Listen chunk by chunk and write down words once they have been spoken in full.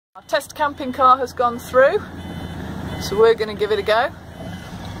Our test camping car has gone through, so we're going to give it a go,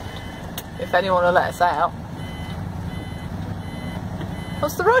 if anyone will let us out.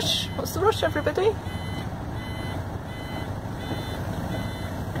 What's the rush? What's the rush, everybody?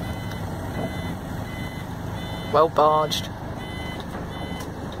 Well barged.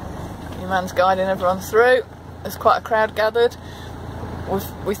 Your man's guiding everyone through. There's quite a crowd gathered.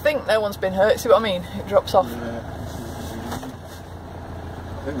 We think no one's been hurt. See what I mean? It drops off. Yeah.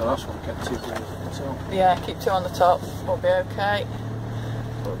 I think the last one kept 2 wheels on the top. Yeah, keep 2 on the top. We'll be okay.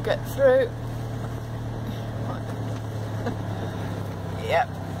 We'll get through. Yep,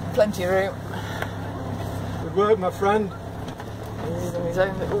 plenty of room. Good work, my friend. He's in his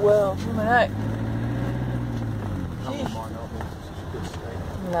own little world, isn't it?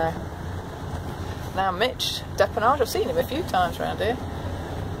 No. Now Mitch, Depanage, I've seen him a few times around here.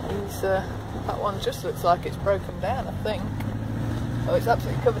 He's, that one just looks like it's broken down, I think. Oh, it's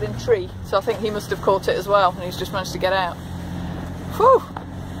absolutely covered in tree, so I think he must have caught it as well, and he's just managed to get out. Whew!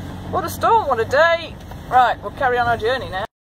 What a storm, what a day! Right, we'll carry on our journey now.